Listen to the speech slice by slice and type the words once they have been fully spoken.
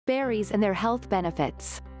Berries and their health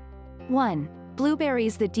benefits. 1.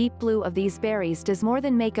 Blueberries. The deep blue of these berries does more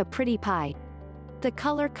than make a pretty pie. The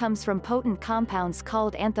color comes from potent compounds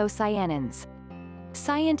called anthocyanins.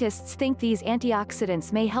 Scientists think these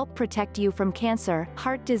antioxidants may help protect you from cancer,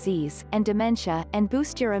 heart disease, and dementia, and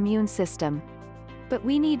boost your immune system. But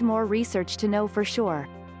we need more research to know for sure.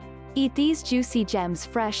 Eat these juicy gems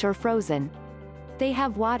fresh or frozen. They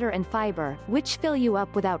have water and fiber, which fill you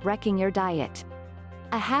up without wrecking your diet.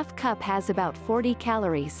 A half cup has about 40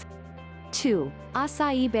 calories. 2.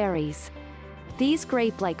 Acai berries. These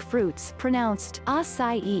grape-like fruits, pronounced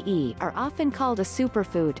ah-sigh-EE, are often called a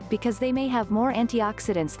superfood because they may have more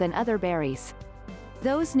antioxidants than other berries.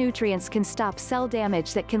 Those nutrients can stop cell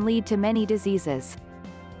damage that can lead to many diseases.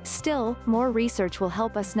 Still, more research will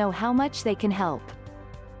help us know how much they can help.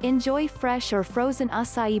 Enjoy fresh or frozen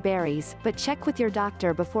acai berries, but check with your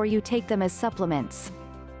doctor before you take them as supplements.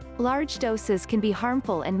 Large doses can be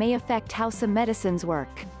harmful and may affect how some medicines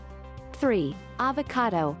work. 3.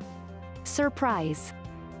 Avocado. Surprise!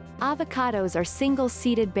 Avocados are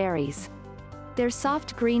single-seeded berries. Their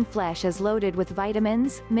soft green flesh is loaded with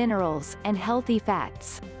vitamins, minerals, and healthy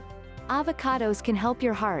fats. Avocados can help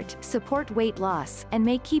your heart, support weight loss, and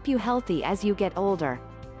may keep you healthy as you get older.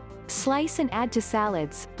 Slice and add to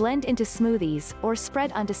salads, blend into smoothies, or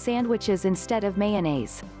spread onto sandwiches instead of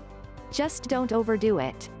mayonnaise. Just don't overdo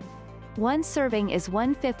it. One serving is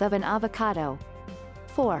 1/5 of an avocado.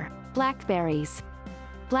 4. Blackberries.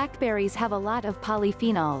 Blackberries have a lot of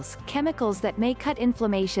polyphenols, chemicals that may cut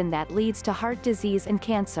inflammation that leads to heart disease and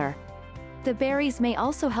cancer. The berries may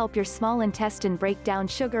also help your small intestine break down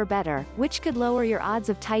sugar better, which could lower your odds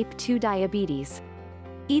of type 2 diabetes.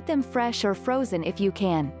 Eat them fresh or frozen if you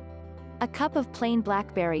can. A cup of plain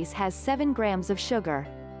blackberries has 7 grams of sugar.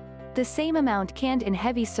 The same amount canned in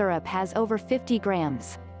heavy syrup has over 50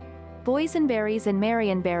 grams. Boysenberries and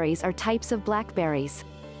marionberries are types of blackberries.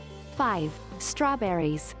 5.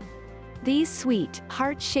 Strawberries. These sweet,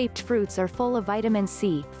 heart-shaped fruits are full of vitamin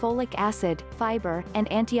C, folic acid, fiber, and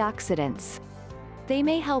antioxidants. They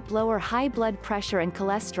may help lower high blood pressure and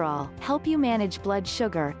cholesterol, help you manage blood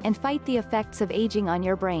sugar, and fight the effects of aging on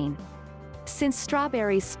your brain. Since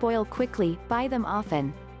strawberries spoil quickly, buy them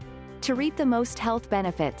often. To reap the most health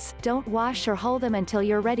benefits, don't wash or hull them until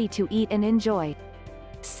you're ready to eat and enjoy.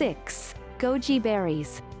 6. Goji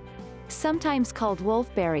berries. Sometimes called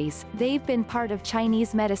wolfberries, they've been part of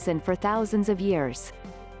Chinese medicine for thousands of years.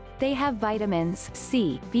 They have vitamins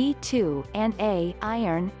C, B2, and A,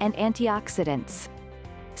 iron, and antioxidants.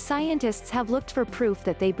 Scientists have looked for proof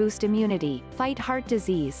that they boost immunity, fight heart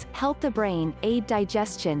disease, help the brain, aid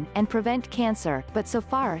digestion, and prevent cancer, but so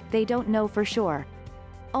far, they don't know for sure.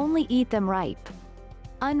 Only eat them ripe.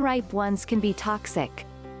 Unripe ones can be toxic.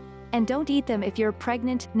 And don't eat them if you're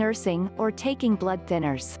pregnant, nursing, or taking blood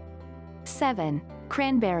thinners. 7.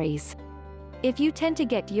 Cranberries. If you tend to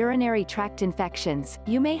get urinary tract infections,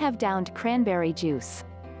 you may have downed cranberry juice.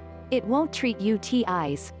 It won't treat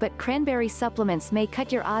UTIs, but cranberry supplements may cut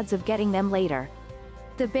your odds of getting them later.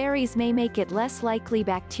 The berries may make it less likely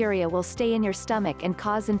bacteria will stay in your stomach and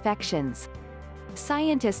cause infections.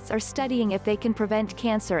 Scientists are studying if they can prevent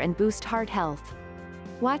cancer and boost heart health.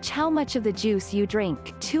 Watch how much of the juice you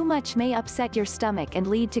drink. Too much may upset your stomach and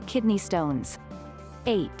lead to kidney stones.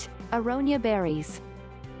 8. Aronia berries.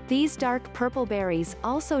 These dark purple berries,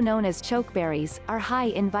 also known as chokeberries, are high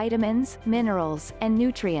in vitamins, minerals, and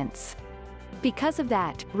nutrients. Because of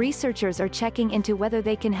that, researchers are checking into whether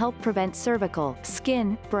they can help prevent cervical,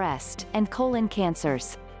 skin, breast, and colon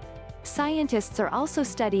cancers. Scientists are also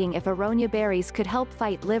studying if aronia berries could help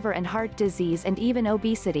fight liver and heart disease and even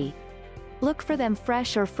obesity. Look for them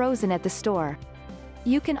fresh or frozen at the store.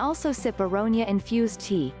 You can also sip aronia-infused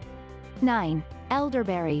tea. 9.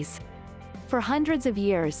 Elderberries. For hundreds of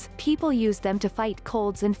years, people used them to fight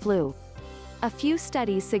colds and flu. A few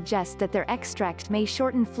studies suggest that their extract may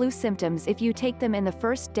shorten flu symptoms if you take them in the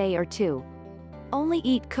first day or two. Only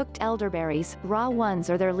eat cooked elderberries, raw ones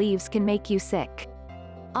or their leaves can make you sick.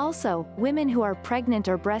 Also, women who are pregnant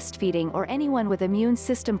or breastfeeding or anyone with immune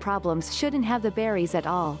system problems shouldn't have the berries at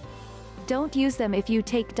all. Don't use them if you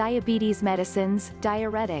take diabetes medicines,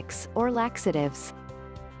 diuretics, or laxatives.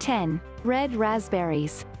 10. Red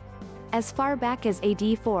raspberries. As far back as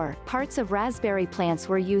AD 4, parts of raspberry plants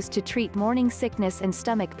were used to treat morning sickness and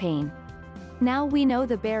stomach pain. Now we know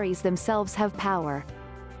the berries themselves have power.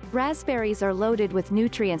 Raspberries are loaded with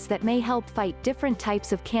nutrients that may help fight different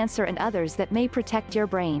types of cancer and others that may protect your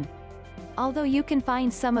brain. Although you can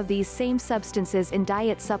find some of these same substances in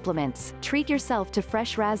diet supplements, treat yourself to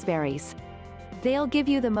fresh raspberries. They'll give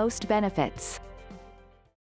you the most benefits.